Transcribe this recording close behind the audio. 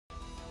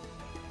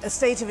A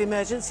state of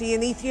emergency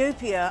in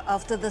Ethiopia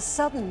after the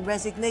sudden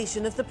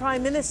resignation of the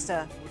Prime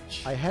Minister.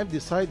 I have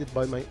decided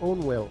by my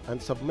own will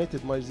and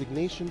submitted my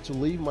resignation to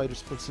leave my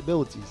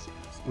responsibilities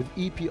with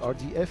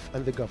EPRDF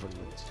and the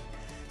government.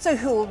 So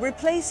who will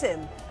replace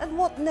him? And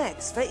what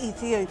next for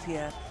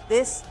Ethiopia?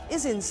 This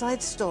is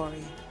Inside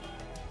Story.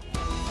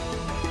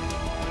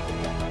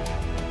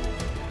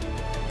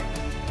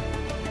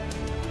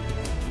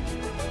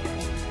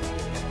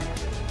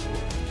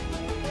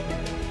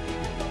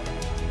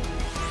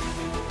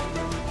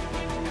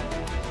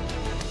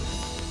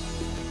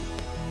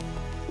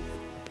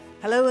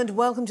 Hello and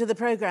welcome to the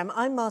programme.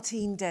 I'm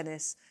Martine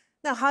Dennis.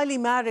 Now,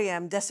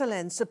 Hailemariam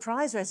Desalegn's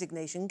surprise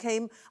resignation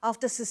came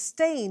after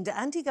sustained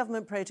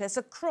anti-government protests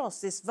across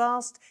this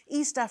vast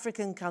East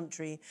African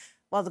country.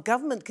 While the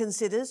government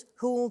considers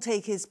who will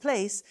take his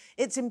place,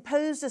 it's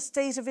imposed a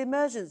state of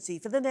emergency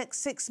for the next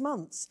 6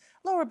 months.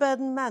 Laura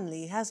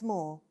Burden-Manley has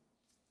more.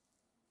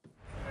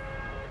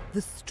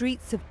 The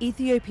streets of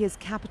Ethiopia's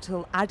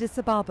capital, Addis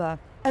Ababa,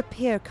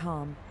 appear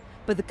calm,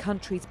 but the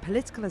country's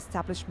political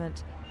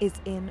establishment is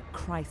in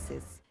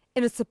crisis.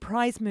 In a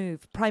surprise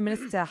move, Prime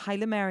Minister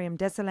Hailemariam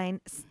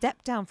Desalegn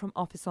stepped down from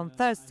office on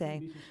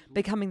Thursday,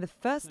 becoming the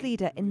first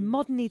leader in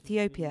modern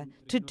Ethiopia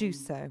to do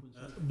so.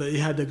 The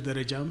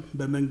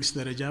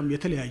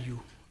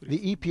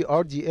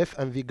EPRDF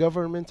and the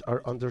government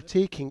are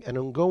undertaking an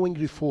ongoing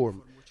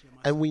reform,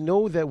 and we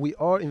know that we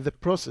are in the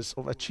process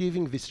of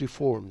achieving these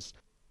reforms.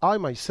 I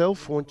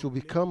myself want to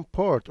become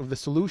part of the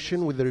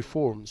solution with the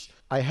reforms.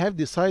 I have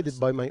decided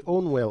by my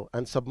own will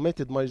and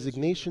submitted my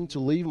resignation to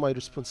leave my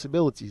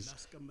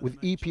responsibilities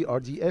with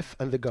EPRDF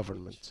and the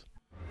government.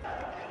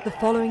 The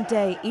following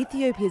day,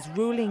 Ethiopia's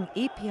ruling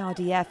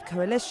EPRDF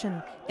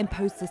coalition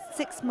imposed a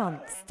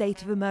 6-month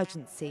state of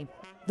emergency.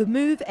 The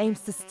move aims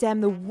to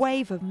stem the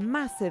wave of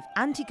massive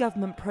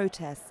anti-government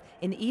protests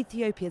in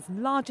Ethiopia's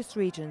largest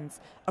regions,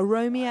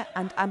 Oromo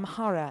and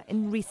Amhara,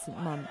 in recent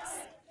months.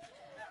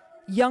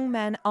 Young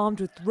men armed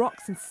with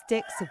rocks and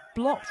sticks have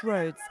blocked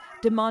roads,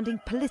 demanding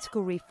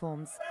political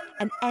reforms,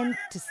 an end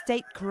to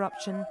state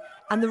corruption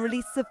and the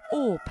release of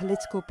all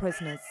political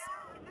prisoners.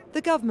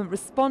 The government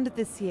responded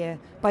this year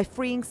by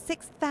freeing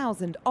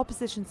 6,000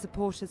 opposition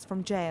supporters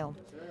from jail.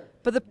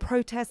 But the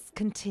protests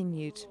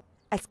continued.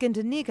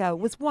 Eskindaniga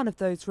was one of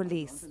those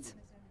released.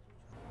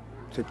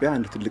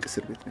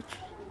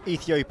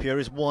 Ethiopia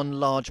is one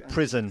large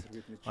prison.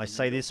 I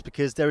say this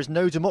because there is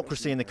no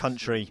democracy in the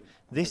country.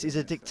 This is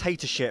a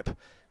dictatorship.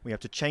 We have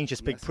to change this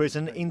big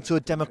prison into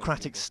a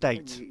democratic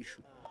state.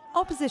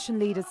 Opposition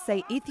leaders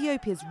say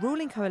Ethiopia's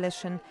ruling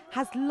coalition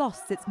has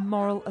lost its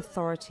moral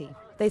authority.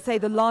 They say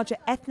the larger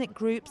ethnic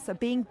groups are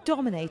being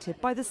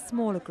dominated by the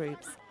smaller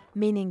groups,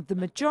 meaning the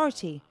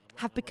majority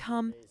have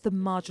become the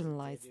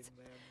marginalised.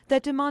 They're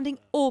demanding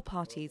all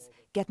parties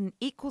get an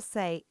equal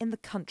say in the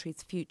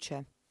country's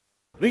future.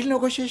 Real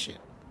negotiation.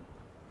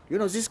 You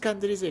know, this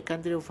country is a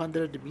country of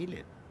 100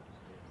 million.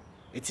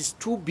 It is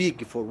too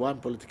big for one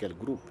political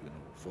group, you know,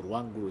 for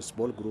one group,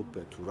 small group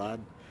to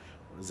run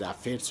the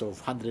affairs of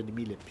 100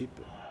 million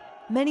people.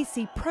 Many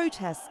see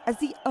protests as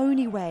the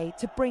only way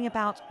to bring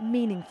about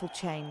meaningful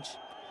change.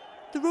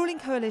 The ruling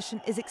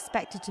coalition is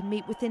expected to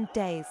meet within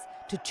days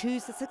to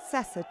choose a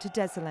successor to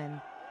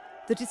Desalegn.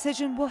 The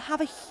decision will have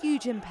a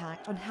huge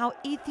impact on how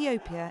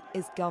Ethiopia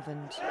is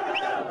governed.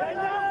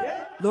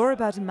 Laura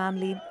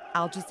Burden-Manley,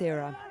 Al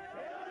Jazeera.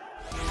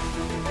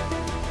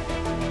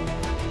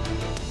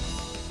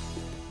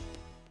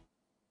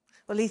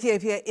 Well,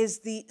 Ethiopia is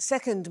the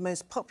second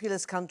most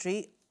populous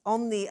country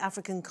on the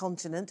African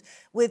continent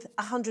with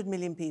 100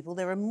 million people.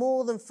 There are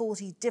more than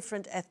 40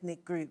 different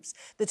ethnic groups.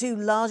 The two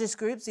largest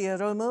groups, the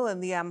Oromo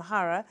and the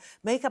Amhara,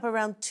 make up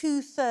around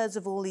 2/3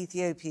 of all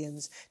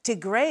Ethiopians.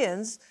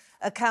 Tigrayans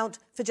account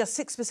for just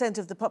 6%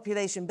 of the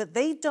population, but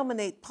they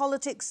dominate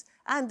politics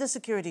and the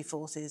security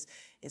forces.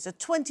 It's a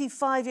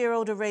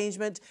 25-year-old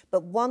arrangement,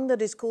 but one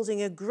that is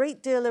causing a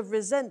great deal of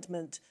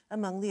resentment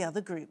among the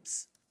other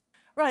groups.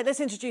 Right, let's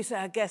introduce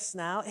our guests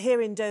now.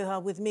 Here in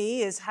Doha with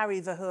me is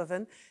Harry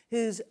Verhoeven,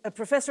 who's a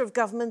professor of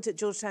government at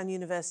Georgetown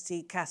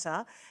University,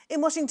 Qatar. In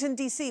Washington,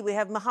 D.C., we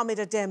have Mohammed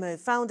Ademo,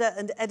 founder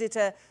and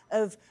editor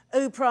of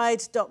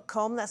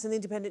opride.com. That's an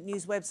independent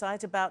news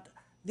website about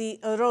the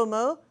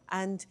Oromo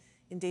and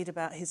indeed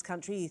about his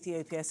country,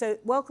 Ethiopia. So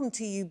welcome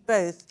to you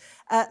both.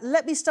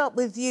 Let me start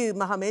with you,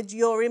 Mohammed.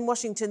 You're in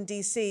Washington,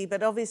 D.C.,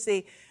 but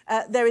obviously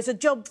there is a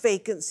job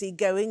vacancy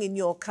going in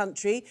your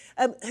country.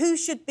 Who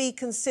should be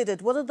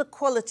considered? What are the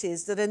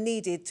qualities that are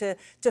needed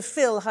to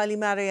fill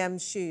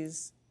Hailemariam's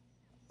shoes?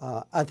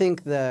 I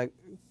think the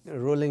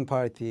ruling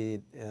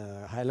party,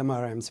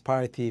 Hailemariam's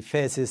party,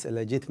 faces a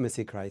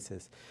legitimacy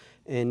crisis.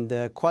 And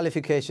the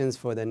qualifications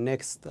for the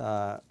next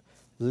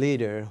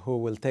leader who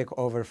will take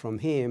over from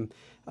him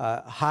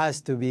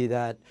has to be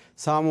that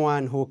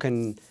someone who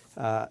can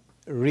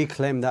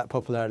reclaim that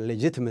popular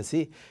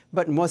legitimacy,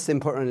 but most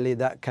importantly,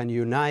 that can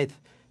unite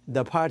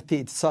the party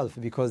itself,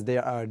 because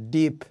there are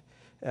deep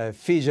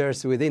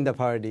fissures within the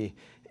party,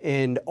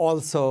 and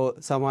also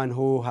someone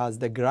who has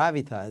the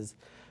gravitas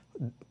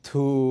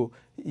to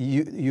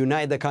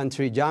unite the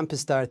country,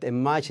 jumpstart a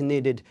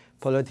much-needed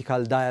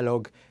political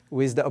dialogue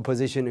with the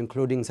opposition,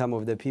 including some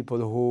of the people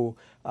who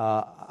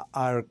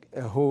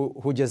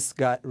just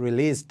got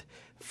released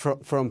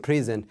from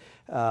prison.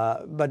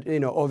 But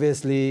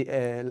obviously,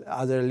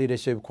 other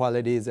leadership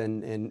qualities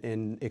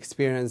and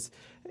experience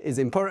is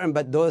important.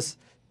 But those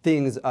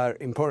things are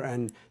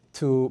important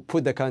to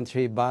put the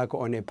country back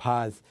on a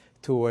path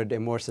toward a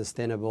more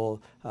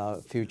sustainable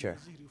future.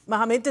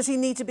 Mohammed, does he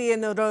need to be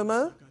an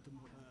Oromo?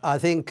 I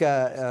think,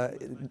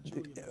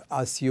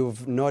 as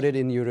you've noted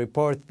in your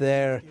report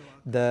there,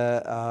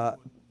 the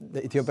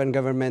Ethiopian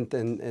government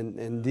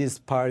and this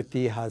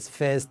party has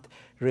faced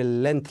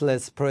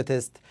relentless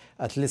protest,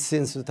 at least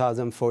since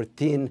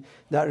 2014,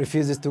 that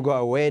refuses to go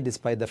away,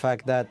 despite the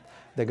fact that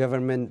the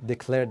government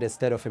declared a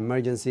state of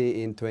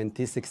emergency in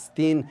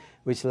 2016,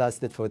 which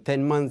lasted for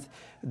 10 months.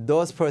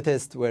 Those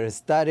protests were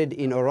started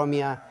in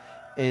Oromia,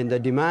 and the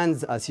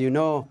demands, as you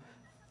know,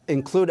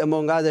 include,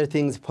 among other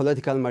things,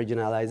 political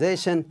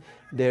marginalization.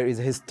 There is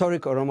a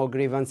historic Oromo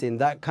grievance in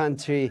that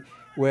country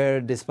where,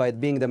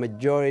 despite being the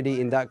majority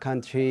in that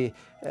country,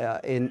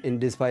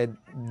 despite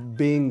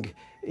being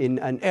in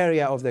an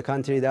area of the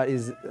country that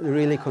is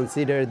really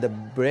considered the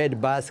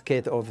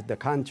breadbasket of the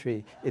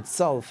country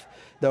itself,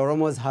 the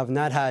Oromos have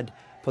not had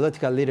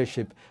political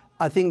leadership.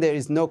 I think there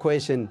is no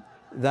question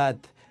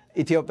that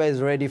Ethiopia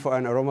is ready for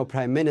an Oromo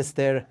prime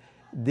minister.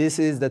 This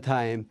is the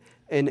time.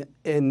 And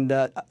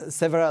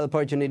several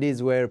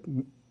opportunities were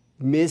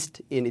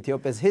missed in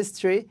Ethiopia's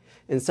history,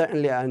 and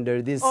certainly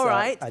under this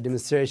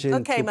administration,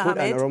 to put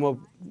an Oromo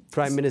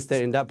prime minister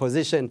in that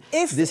position.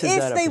 If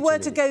they were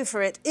to go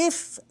for it,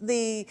 if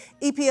the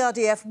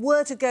EPRDF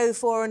were to go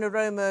for an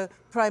Oromo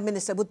prime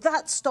minister, would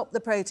that stop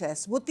the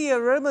protests? Would the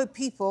Oromo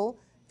people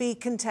be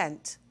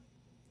content?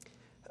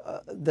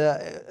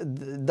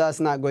 That's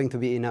not going to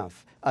be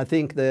enough. I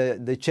think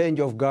the change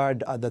of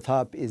guard at the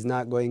top is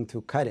not going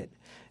to cut it.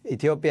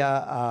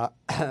 Ethiopia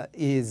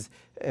is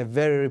a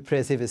very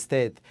repressive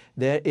state.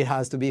 There, it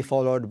has to be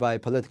followed by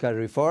political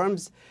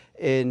reforms,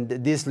 and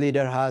this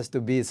leader has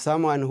to be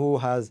someone who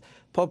has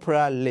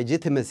popular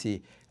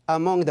legitimacy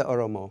among the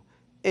Oromo,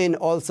 and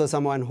also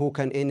someone who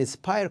can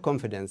inspire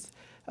confidence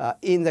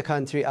in the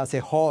country as a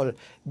whole,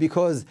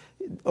 because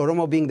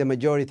Oromo being the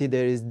majority,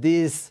 there is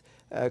this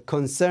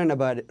concern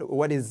about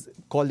what is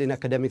called in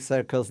academic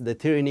circles the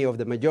tyranny of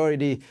the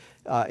majority,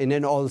 and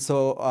then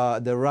also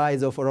the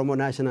rise of Oromo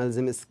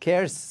nationalism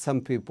scares some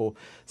people.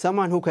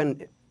 Someone who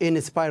can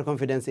inspire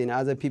confidence in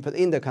other people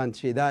in the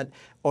country that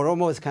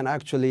Oromos can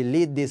actually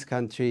lead this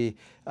country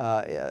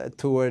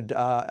toward,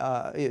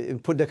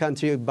 put the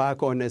country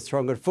back on a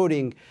stronger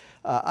footing.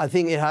 I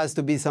think it has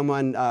to be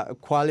someone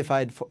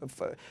qualified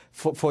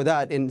for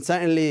that, and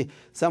certainly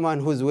someone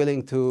who's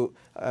willing to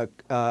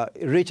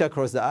reach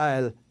across the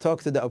aisle,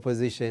 talk to the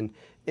opposition,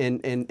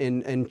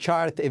 and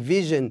chart a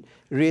vision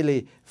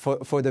really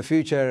for the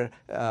future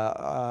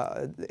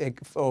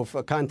of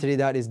a country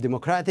that is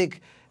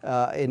democratic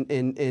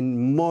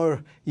and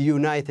more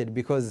united,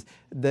 because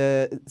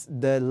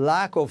the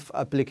lack of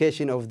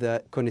application of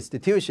the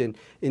Constitution,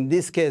 in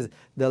this case,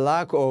 the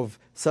lack of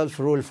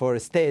self-rule for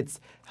states,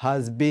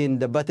 has been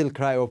the battle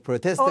cry of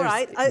protesters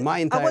my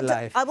entire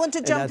life. I want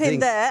to jump in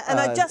there, and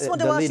I just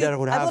want to ask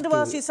you,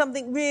 ask you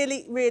something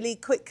really, really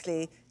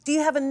quickly. Do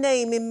you have a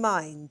name in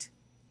mind?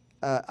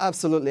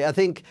 Absolutely. I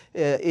think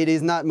it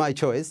is not my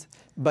choice,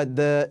 but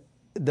the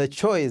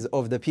choice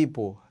of the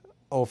people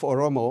of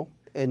Oromo,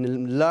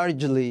 and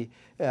largely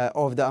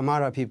of the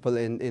Amhara people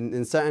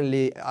and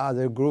certainly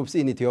other groups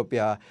in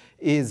Ethiopia,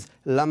 is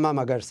Lamma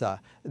Magarsa,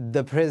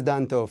 the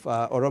president of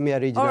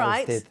Oromia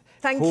Regional State.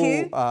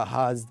 Who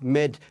has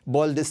made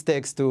bold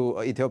stakes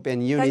to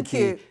Ethiopian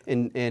unity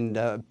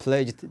and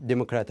pledged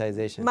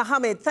democratization.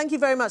 Mohammed, thank you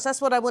very much.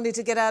 That's what I wanted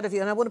to get out of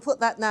you. And I want to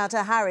put that now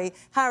to Harry.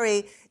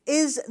 Harry,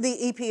 is the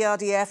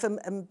EPRDF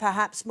and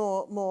perhaps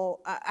more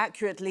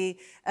accurately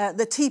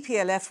the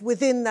TPLF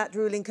within that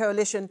ruling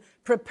coalition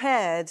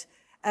prepared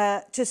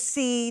to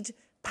cede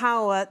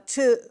power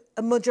to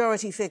a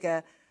majority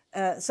figure,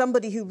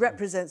 somebody who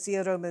represents the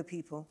Oromo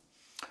people?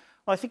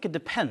 Well, I think it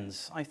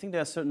depends. I think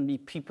there are certainly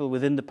people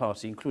within the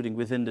party, including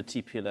within the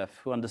TPLF,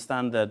 who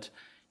understand that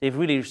they've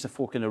really reached a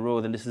fork in the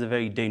road and this is a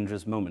very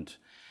dangerous moment.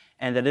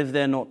 And that if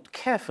they're not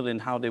careful in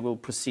how they will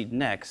proceed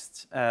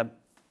next,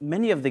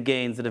 many of the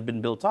gains that have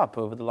been built up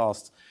over the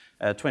last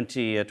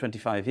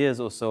 25 years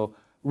or so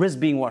risk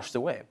being washed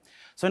away.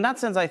 So in that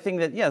sense, I think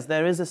that, yes,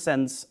 there is a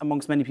sense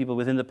amongst many people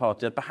within the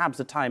party that perhaps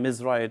the time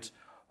is right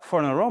for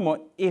an Oromo,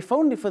 if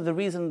only for the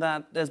reason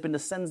that there's been a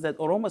sense that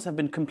Oromos have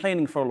been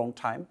complaining for a long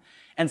time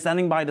and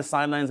standing by the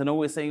sidelines and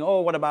always saying,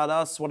 oh, what about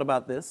us? What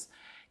about this?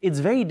 It's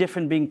very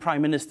different being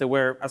prime minister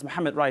where, as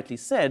Mohammed rightly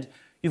said,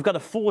 you've got to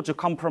forge a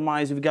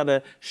compromise. You've got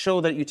to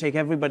show that you take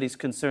everybody's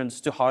concerns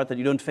to heart, that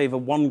you don't favor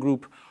one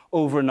group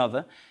over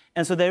another.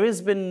 And so there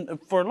has been,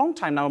 for a long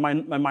time now, a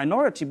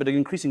minority, but an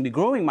increasingly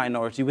growing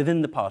minority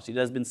within the party that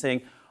has been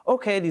saying,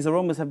 OK, these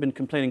Oromos have been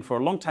complaining for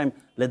a long time.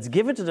 Let's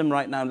give it to them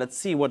right now. Let's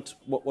see what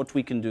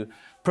we can do.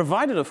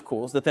 Provided, of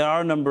course, that there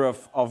are a number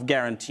of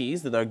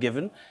guarantees that are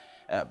given.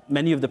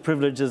 Many of the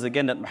privileges,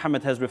 again, that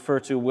Mohammed has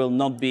referred to will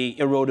not be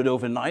eroded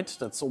overnight.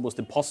 That's almost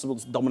impossible.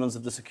 It's dominance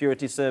of the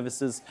security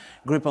services,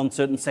 grip on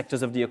certain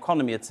sectors of the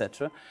economy,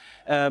 etc.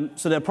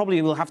 So there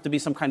probably will have to be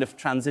some kind of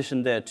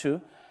transition there too.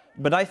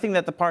 But I think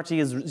that the party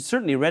is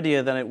certainly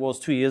readier than it was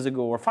 2 years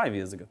ago or 5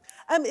 years ago.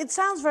 It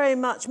sounds very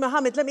much,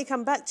 Mohammed, let me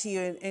come back to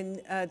you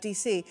in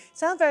DC. It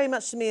sounds very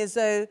much to me as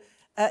though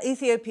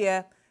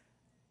Ethiopia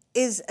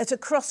is at a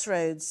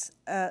crossroads,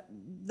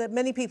 that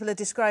many people are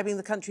describing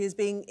the country as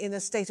being in a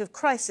state of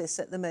crisis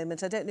at the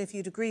moment. I don't know if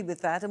you'd agree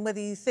with that, and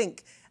whether you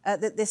think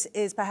that this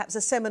is perhaps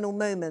a seminal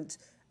moment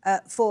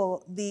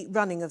for the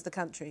running of the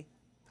country.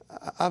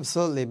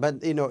 Absolutely,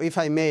 but you know, if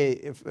I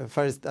may,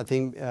 first I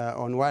think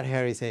on what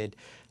Harry said,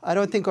 I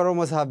don't think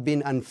Oromos have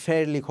been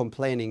unfairly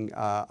complaining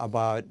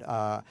about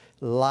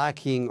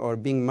lacking or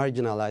being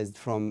marginalized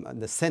from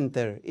the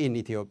center in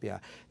Ethiopia.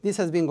 This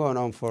has been going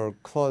on for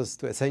close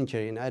to a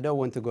century, and I don't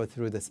want to go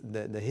through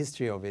the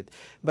history of it.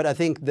 But I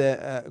think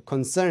the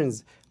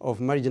concerns of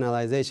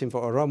marginalization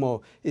for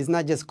Oromo is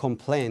not just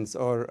complaints,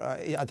 or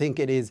I think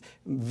it is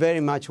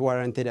very much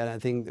warranted, and I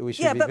think we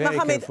should be very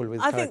careful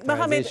with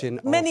characterization.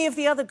 Mohammed, many of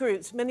the other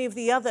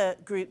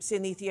groups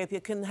in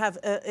Ethiopia can have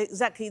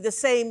exactly the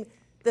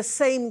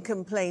same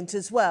complaint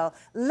as well.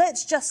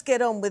 Let's just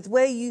get on with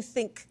where you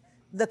think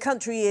the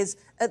country is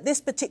at this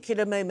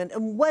particular moment,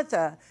 and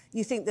whether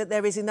you think that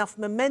there is enough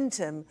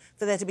momentum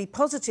for there to be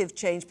positive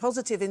change,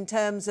 positive in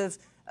terms of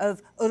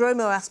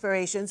Oromo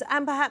aspirations,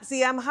 and perhaps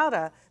the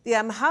Amhara. The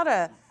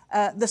Amhara,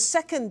 the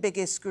second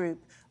biggest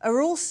group,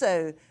 are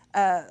also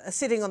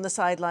sitting on the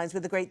sidelines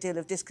with a great deal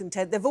of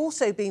discontent. There've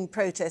also been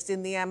protests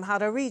in the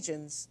Amhara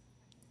regions.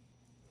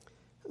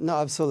 No,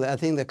 absolutely. I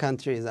think the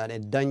country is at a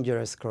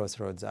dangerous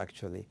crossroads,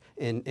 actually.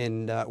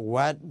 And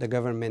what the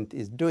government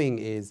is doing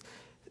is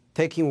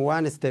taking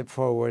one step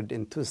forward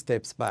and two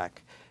steps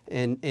back.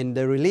 And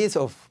the release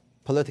of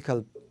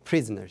political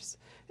prisoners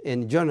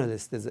and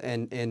journalists,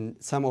 and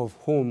some of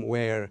whom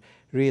were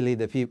really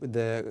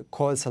the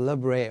cause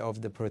célèbre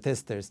of the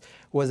protesters,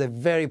 was a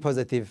very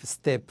positive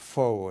step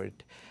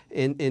forward.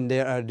 And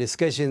there are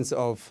discussions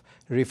of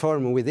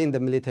reform within the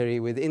military,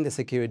 within the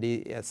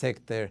security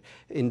sector,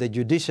 in the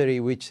judiciary,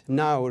 which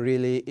now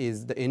really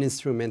is the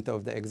instrument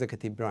of the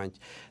executive branch.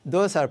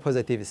 Those are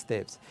positive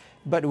steps.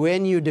 But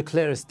when you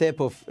declare a state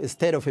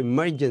of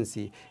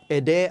emergency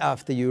a day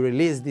after you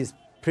release these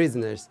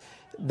prisoners,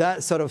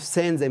 that sort of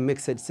sends a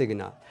mixed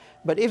signal.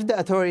 But if the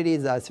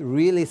authorities are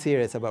really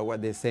serious about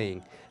what they're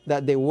saying,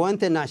 that they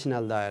want a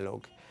national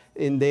dialogue,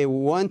 and they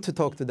want to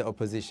talk to the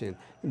opposition,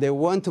 they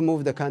want to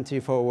move the country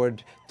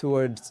forward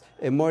towards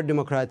a more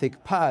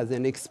democratic path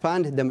and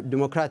expand the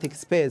democratic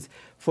space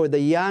for the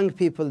young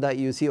people that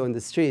you see on the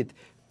street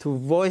to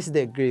voice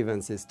their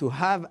grievances, to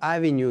have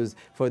avenues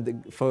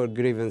for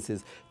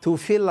grievances, to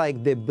feel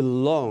like they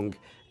belong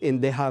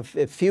and they have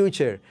a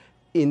future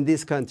in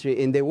this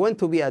country, and they want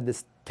to be at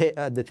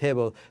the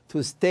table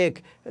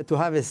to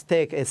have a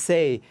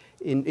say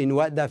in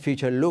what that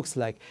future looks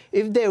like.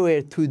 If they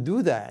were to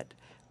do that,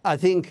 I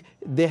think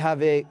they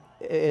have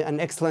an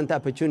excellent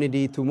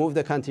opportunity to move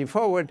the country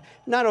forward.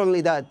 Not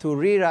only that, to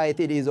rewrite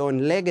its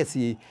own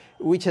legacy,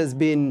 which has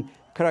been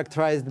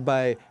characterized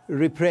by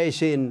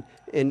repression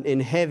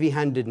and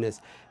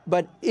heavy-handedness.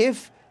 But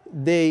if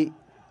they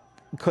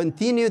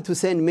continue to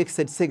send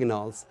mixed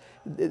signals,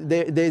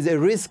 there's a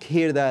risk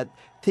here that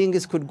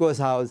things could go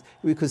south.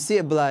 We could see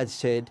a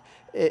bloodshed,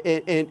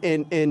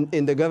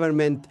 and the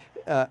government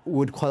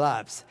would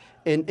collapse.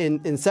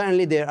 And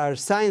certainly there are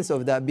signs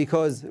of that,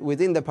 because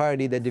within the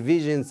party the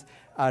divisions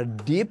are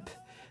deep.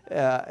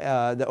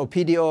 The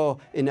OPDO,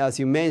 and as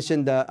you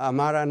mentioned, the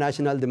Amhara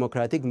National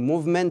Democratic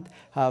Movement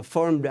have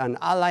formed an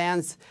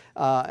alliance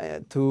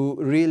to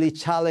really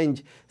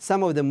challenge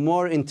some of the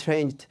more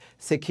entrenched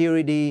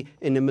security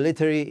and the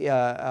military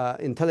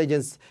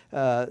intelligence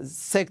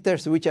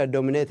sectors, which are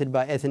dominated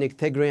by ethnic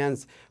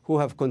Tigrayans, who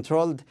have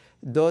controlled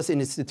those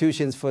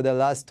institutions for the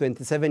last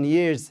 27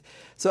 years.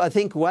 So I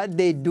think what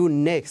they do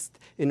next,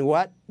 and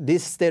what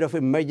this state of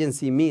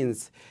emergency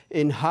means,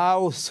 and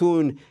how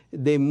soon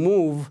they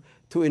move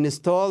to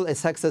install a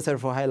successor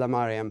for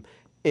Hailemariam,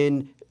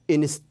 and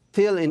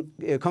instill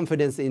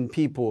confidence in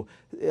people,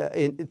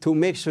 to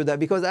make sure that,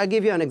 because I'll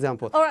give you an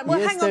example. All right, well,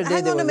 hang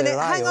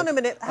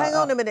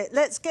on a minute.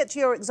 Let's get to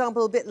your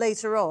example a bit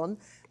later on.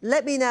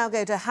 Let me now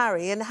go to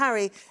Harry. And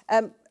Harry,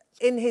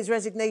 in his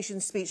resignation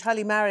speech,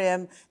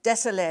 Hailemariam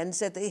Desalegn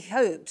said that he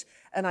hoped,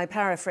 and I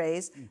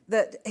paraphrase,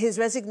 that his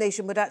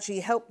resignation would actually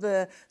help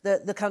the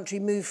country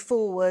move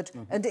forward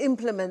and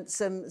implement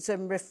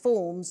some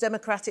reforms,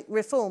 democratic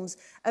reforms.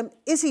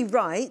 Is he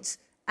right,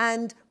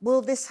 and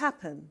will this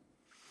happen?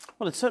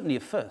 Well, it's certainly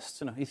a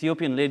first. You know,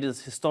 Ethiopian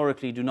leaders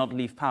historically do not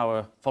leave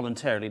power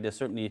voluntarily. They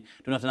certainly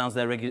do not announce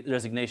their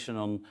resignation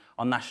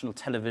on national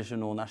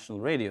television or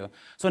national radio.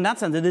 So in that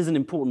sense, it is an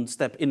important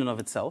step in and of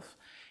itself.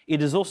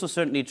 It is also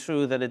certainly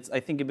true that I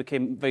think it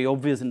became very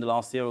obvious in the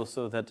last year or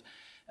so that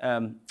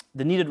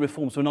the needed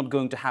reforms were not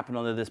going to happen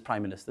under this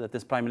Prime Minister, that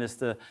this Prime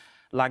Minister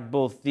lacked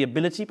both the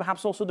ability,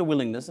 perhaps also the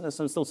willingness, and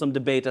there's still some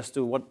debate as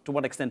to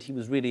what extent he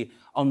was really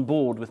on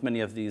board with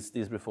many of these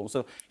reforms.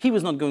 So he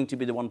was not going to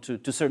be the one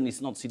to certainly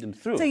not see them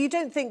through. So you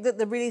don't think that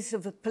the release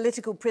of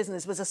political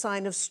prisoners was a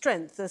sign of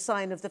strength, a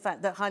sign of the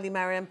fact that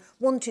Hailemariam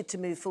wanted to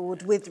move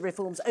forward with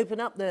reforms, open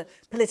up the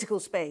political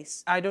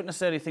space? I don't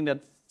necessarily think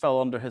that fell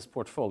under his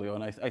portfolio,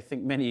 and I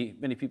think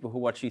many people who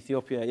watch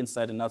Ethiopia,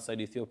 inside and outside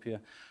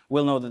Ethiopia,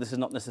 will know that this is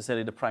not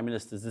necessarily the Prime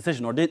Minister's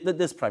decision, or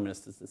this Prime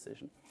Minister's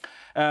decision.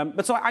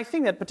 But so I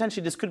think that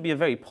potentially this could be a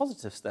very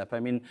positive step. I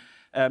mean,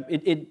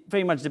 it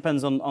very much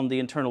depends on the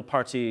internal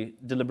party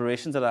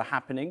deliberations that are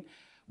happening.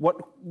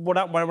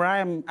 Where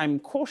I'm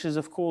cautious,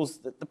 of course,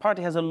 that the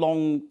party has a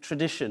long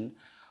tradition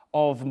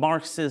of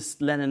Marxist,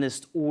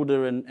 Leninist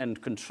order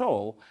and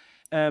control,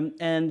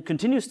 and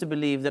continues to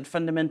believe that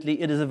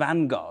fundamentally it is a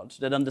vanguard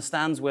that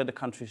understands where the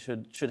country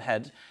should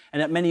head,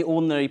 and that many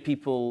ordinary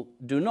people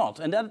do not.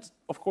 And that,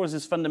 of course,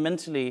 is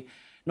fundamentally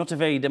not a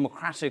very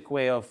democratic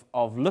way of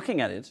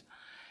looking at it.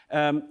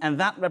 And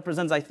that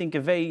represents, I think, a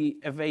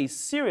very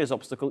serious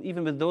obstacle,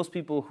 even with those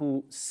people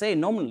who say,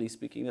 nominally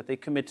speaking, that they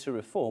commit to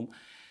reform.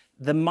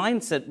 The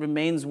mindset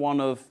remains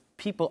one of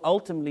people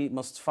ultimately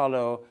must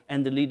follow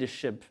and the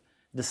leadership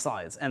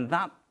decides. And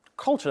that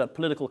culture, that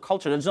political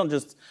culture, it's not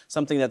just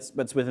something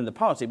that's within the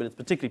party, but it's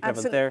particularly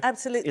prevalent there,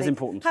 is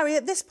important. Harry,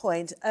 at this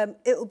point,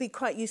 it will be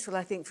quite useful,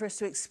 I think, for us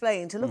to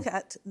explain, to look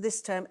at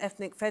this term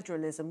ethnic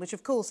federalism, which,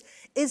 of course,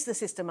 is the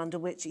system under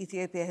which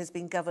Ethiopia has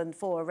been governed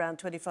for around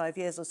 25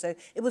 years or so.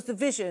 It was the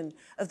vision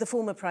of the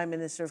former Prime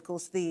Minister, of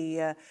course,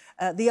 the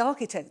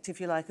architect,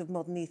 if you like, of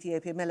modern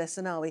Ethiopia, Meles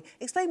Zenawi.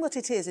 Explain what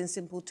it is in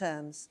simple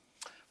terms.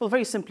 Well,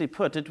 very simply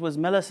put, it was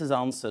Meles's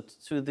answer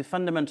to the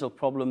fundamental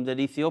problem that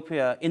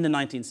Ethiopia in the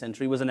 19th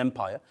century was an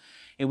empire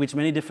in which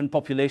many different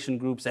population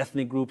groups,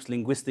 ethnic groups,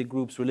 linguistic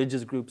groups,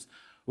 religious groups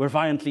were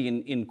violently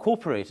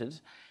incorporated.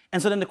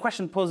 And so then the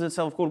question poses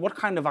itself, what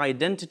kind of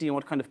identity and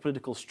what kind of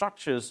political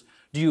structures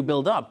do you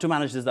build up to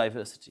manage this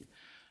diversity?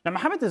 Now,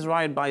 Mohammed is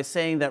right by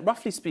saying that,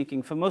 roughly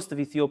speaking, for most of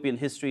Ethiopian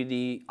history,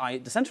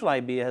 the central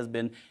idea has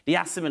been the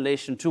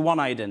assimilation to one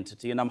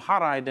identity, an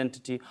Amhara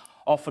identity,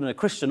 often a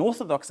Christian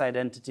Orthodox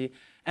identity,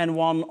 and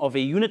one of a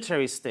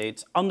unitary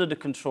state under the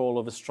control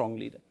of a strong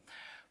leader.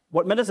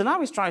 What Meles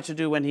Zenawi tried to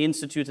do when he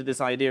instituted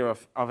this idea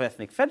of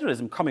ethnic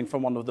federalism, coming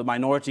from one of the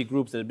minority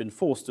groups that had been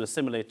forced to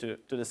assimilate to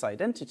this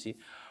identity,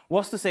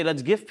 was to say,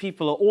 let's give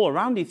people all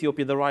around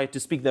Ethiopia the right to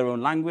speak their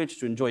own language,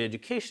 to enjoy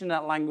education in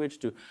that language,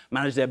 to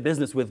manage their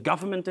business with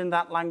government in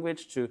that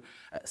language, to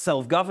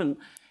self-govern.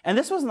 And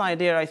this was an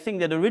idea, I think,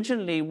 that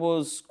originally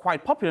was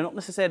quite popular, not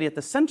necessarily at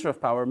the center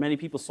of power. Many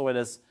people saw it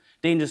as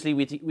dangerously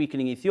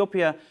weakening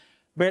Ethiopia,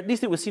 but at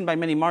least it was seen by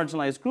many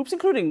marginalized groups,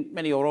 including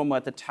many Oromo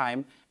at the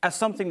time, as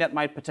something that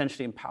might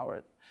potentially empower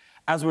it.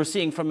 As we're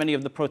seeing from many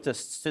of the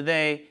protests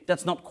today,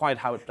 that's not quite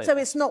how it plays out. So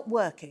it's not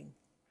working?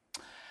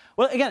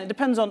 Well, again, it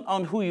depends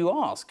on who you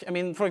ask. I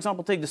mean, for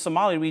example, take the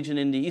Somali region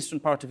in the eastern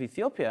part of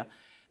Ethiopia.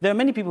 There are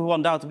many people who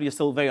undoubtedly are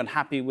still very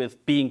unhappy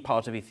with being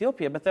part of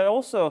Ethiopia, but there are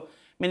also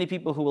many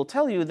people who will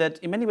tell you that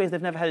in many ways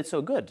they've never had it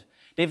so good.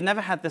 They've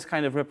never had this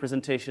kind of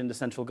representation in the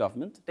central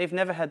government. They've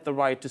never had the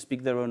right to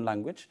speak their own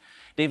language.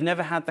 They've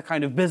never had the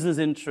kind of business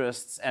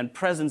interests and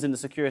presence in the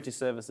security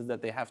services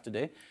that they have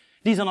today.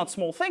 These are not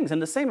small things,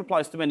 and the same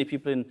applies to many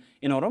people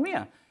in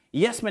Oromia.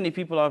 Yes, many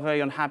people are very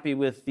unhappy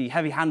with the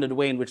heavy-handed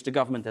way in which the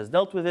government has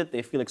dealt with it.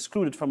 They feel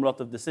excluded from a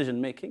lot of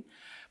decision-making.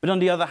 But on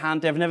the other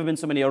hand, there have never been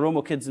so many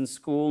Oromo kids in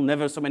school,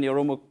 never so many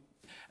Oromo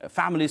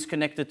families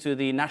connected to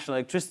the national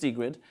electricity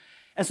grid.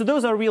 And so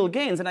those are real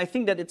gains, and I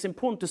think that it's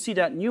important to see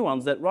that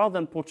nuance, that rather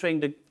than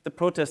portraying the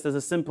protest as a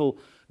simple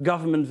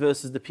government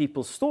versus the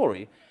people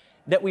story,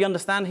 that we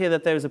understand here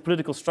that there is a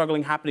political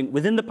struggling happening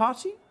within the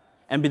party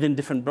and within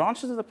different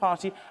branches of the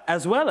party,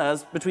 as well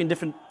as between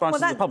different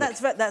branches of the public.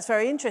 That's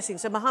very interesting.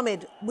 So,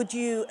 Mohammed, would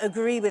you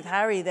agree with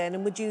Harry then,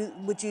 and would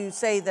you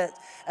say that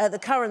the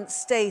current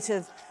state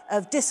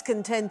of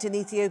discontent in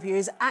Ethiopia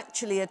is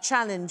actually a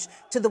challenge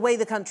to the way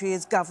the country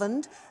is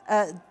governed,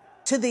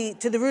 to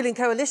the ruling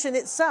coalition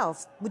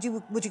itself? Would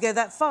you go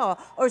that far,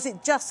 or is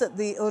it just that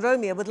the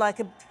Oromia would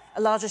like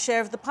a larger share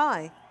of the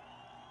pie?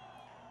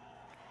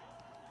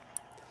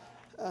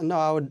 No,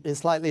 I would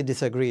slightly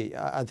disagree.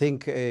 I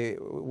think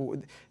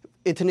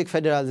ethnic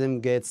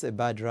federalism gets a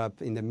bad rap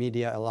in the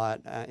media a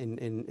lot,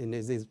 and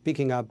is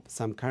picking up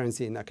some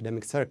currency in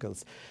academic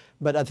circles.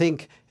 But I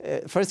think,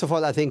 first of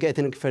all, I think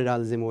ethnic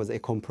federalism was a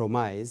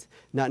compromise,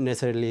 not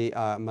necessarily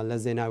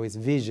Meles Zenawi's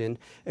vision,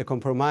 a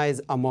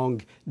compromise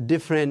among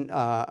different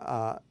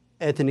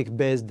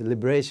ethnic-based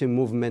liberation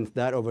movements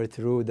that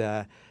overthrew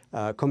the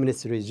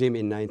communist regime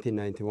in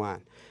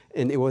 1991.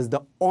 And it was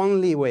the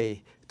only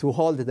way to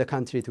hold the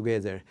country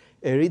together.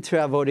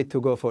 Eritrea voted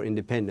to go for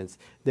independence.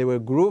 There were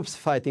groups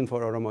fighting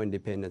for Oromo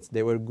independence.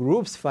 There were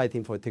groups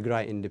fighting for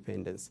Tigray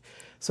independence.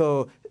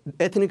 So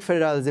ethnic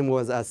federalism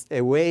was as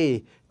a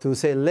way to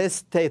say, let's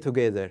stay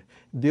together,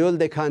 build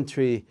a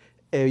country,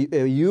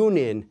 a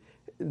union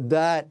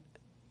that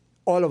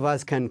all of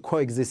us can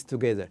coexist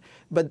together.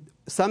 But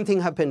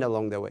something happened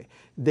along the way.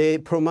 They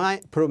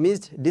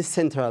promised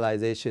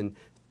decentralization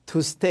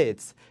two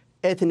states,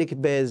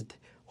 ethnic-based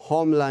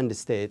homeland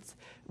states,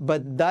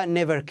 but that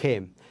never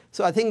came.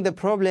 So I think the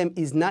problem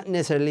is not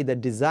necessarily the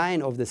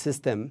design of the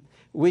system,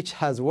 which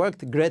has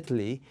worked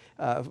greatly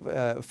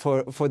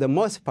for the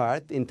most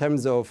part in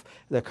terms of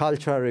the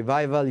cultural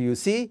revival you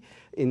see,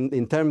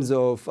 in terms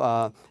of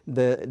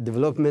the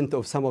development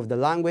of some of the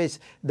language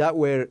that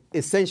were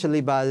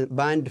essentially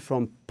banned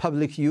from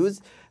public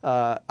use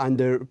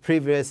under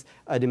previous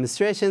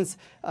administrations,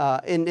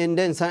 and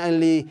then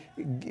suddenly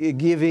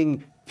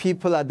giving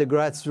people at the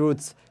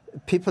grassroots,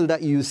 people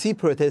that you see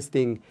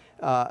protesting,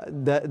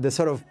 the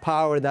sort of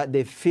power that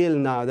they feel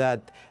now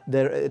that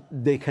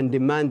they can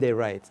demand their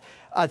rights.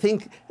 I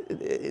think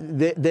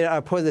there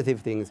are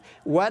positive things.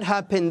 What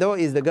happened, though,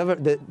 is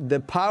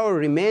the power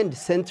remained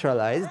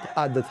centralized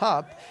at the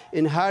top.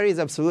 And Harry is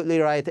absolutely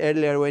right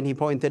earlier when he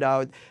pointed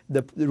out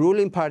the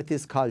ruling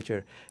party's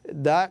culture.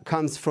 That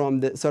comes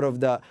from the sort of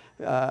the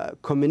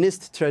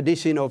communist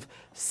tradition of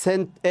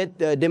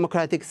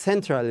democratic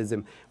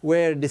centralism,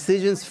 where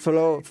decisions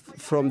flow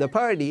from the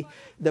party.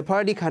 The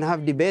party can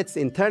have debates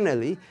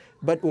internally,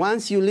 but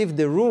once you leave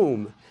the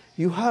room,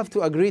 you have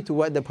to agree to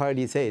what the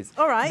party says.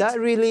 All right. That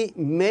really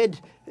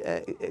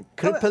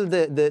crippled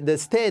the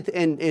state,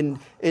 and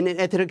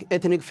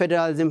ethnic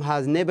federalism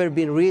has never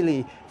been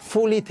really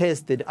fully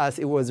tested as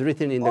it was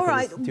written in the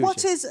Constitution.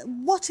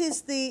 What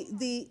is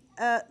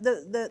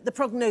the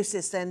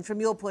prognosis then from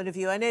your point of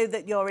view? I know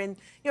that you're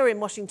in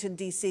Washington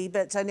D.C.,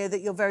 but I know that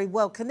you're very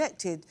well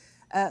connected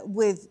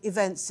with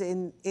events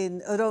in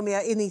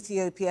Oromo, in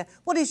Ethiopia.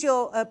 What is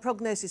your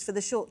prognosis for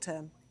the short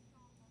term?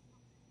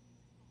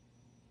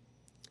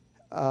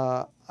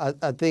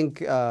 I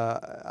think,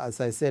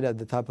 as I said at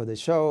the top of the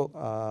show,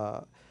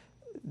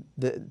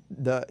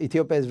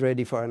 Ethiopia is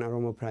ready for an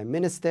Oromo prime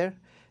minister,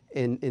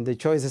 and the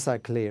choices are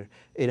clear.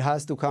 It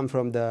has to come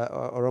from the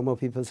Oromo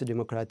People's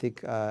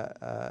Democratic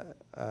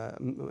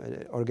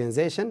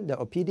Organization, the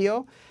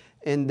OPDO,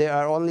 and there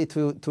are only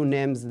two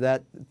names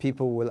that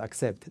people will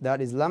accept. That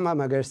is Lamma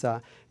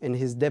Magersa and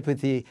his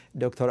deputy,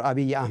 Dr.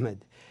 Abiy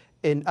Ahmed.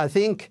 And I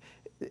think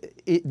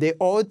they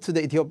owe it to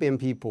the Ethiopian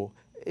people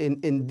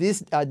at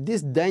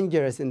this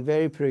dangerous and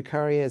very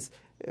precarious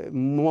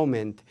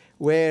moment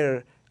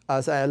where,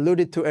 as I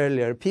alluded to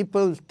earlier,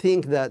 people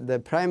think that the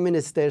Prime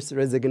Minister's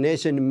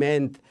resignation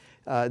meant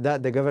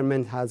that the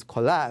government has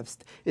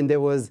collapsed, and there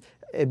was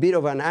a bit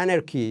of an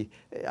anarchy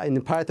in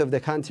part of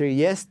the country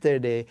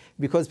yesterday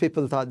because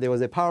people thought there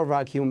was a power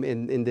vacuum,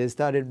 and they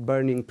started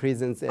burning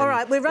prisons. All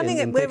right, we're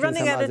running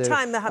out of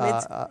time,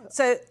 Mohammed.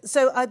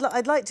 So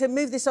I'd like to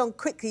move this on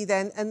quickly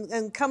then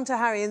and come to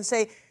Harry and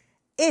say,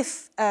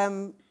 if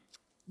the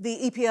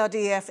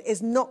EPRDF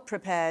is not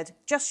prepared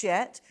just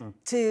yet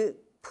to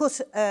put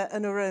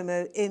an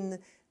Oromo in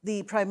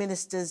the Prime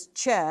Minister's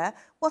chair,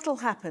 what will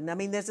happen? I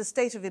mean, there's a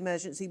state of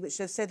emergency which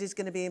they've said is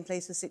going to be in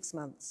place for 6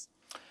 months.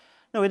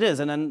 No, it is,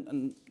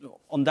 and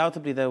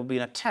undoubtedly there will be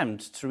an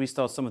attempt to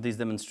restart some of these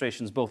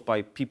demonstrations, both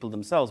by people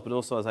themselves, but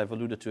also, as I've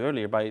alluded to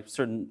earlier, by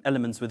certain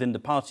elements within the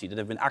party that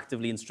have been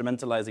actively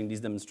instrumentalizing these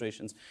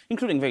demonstrations,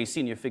 including very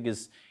senior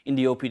figures in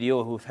the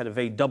OPDO who have had a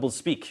very double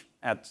speak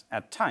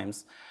at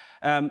times.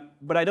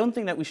 But I don't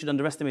think that we should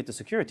underestimate the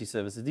security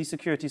services. These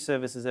security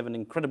services have an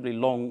incredibly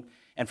long,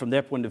 and from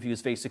their point of view,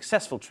 very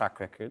successful track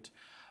record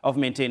of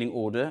maintaining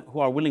order,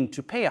 who are willing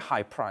to pay a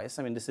high price.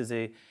 I mean, this is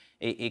a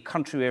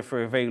country where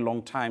for a very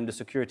long time the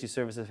security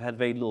services have had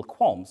very little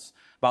qualms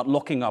about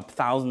locking up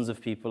thousands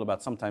of people,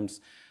 about sometimes,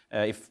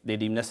 if they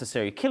deem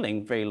necessary,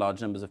 killing very large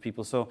numbers of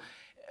people. So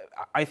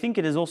I think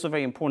it is also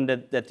very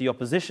important that the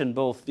opposition,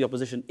 both the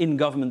opposition in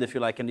government, if you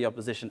like, and the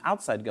opposition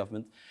outside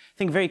government,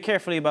 think very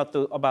carefully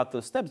about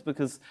those steps,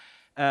 because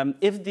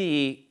if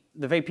the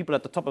very people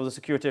at the top of the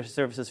security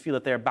services feel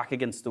that they're back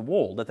against the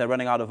wall, that they're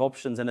running out of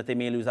options and that they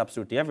may lose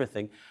absolutely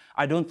everything,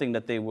 I don't think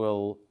that they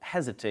will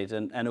hesitate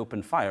and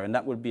open fire. And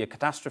that would be a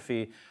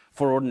catastrophe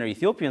for ordinary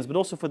Ethiopians, but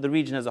also for the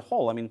region as a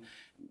whole. I mean,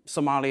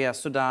 Somalia,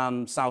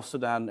 Sudan, South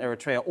Sudan,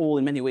 Eritrea, all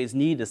in many ways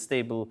need a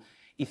stable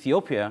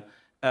Ethiopia,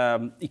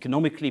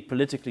 economically,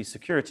 politically,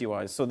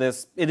 security-wise. So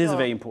it is a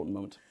very important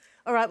moment.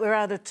 All right, we're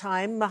out of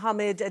time.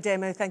 Mohammed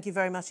Ademo, thank you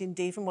very much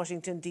indeed from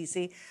Washington,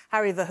 D.C.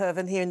 Harry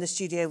Verhoeven here in the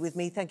studio with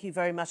me. Thank you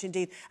very much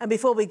indeed. And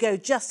before we go,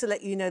 just to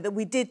let you know that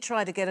we did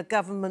try to get a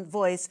government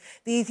voice,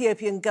 the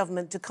Ethiopian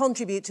government, to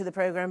contribute to the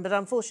programme, but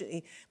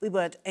unfortunately we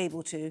weren't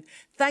able to.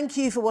 Thank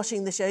you for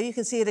watching the show. You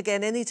can see it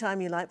again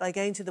anytime you like by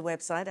going to the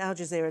website,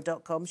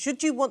 aljazeera.com.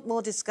 Should you want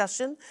more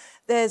discussion,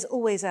 there's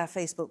always our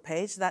Facebook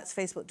page. That's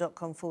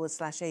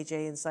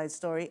facebook.com/AJ Inside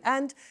Story.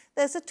 And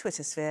there's a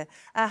Twitter sphere,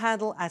 our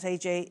handle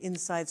 @AJ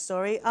Inside Story.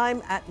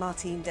 I'm at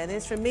Martine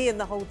Dennis. From me and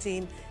the whole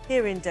team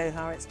here in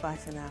Doha, it's bye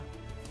for now.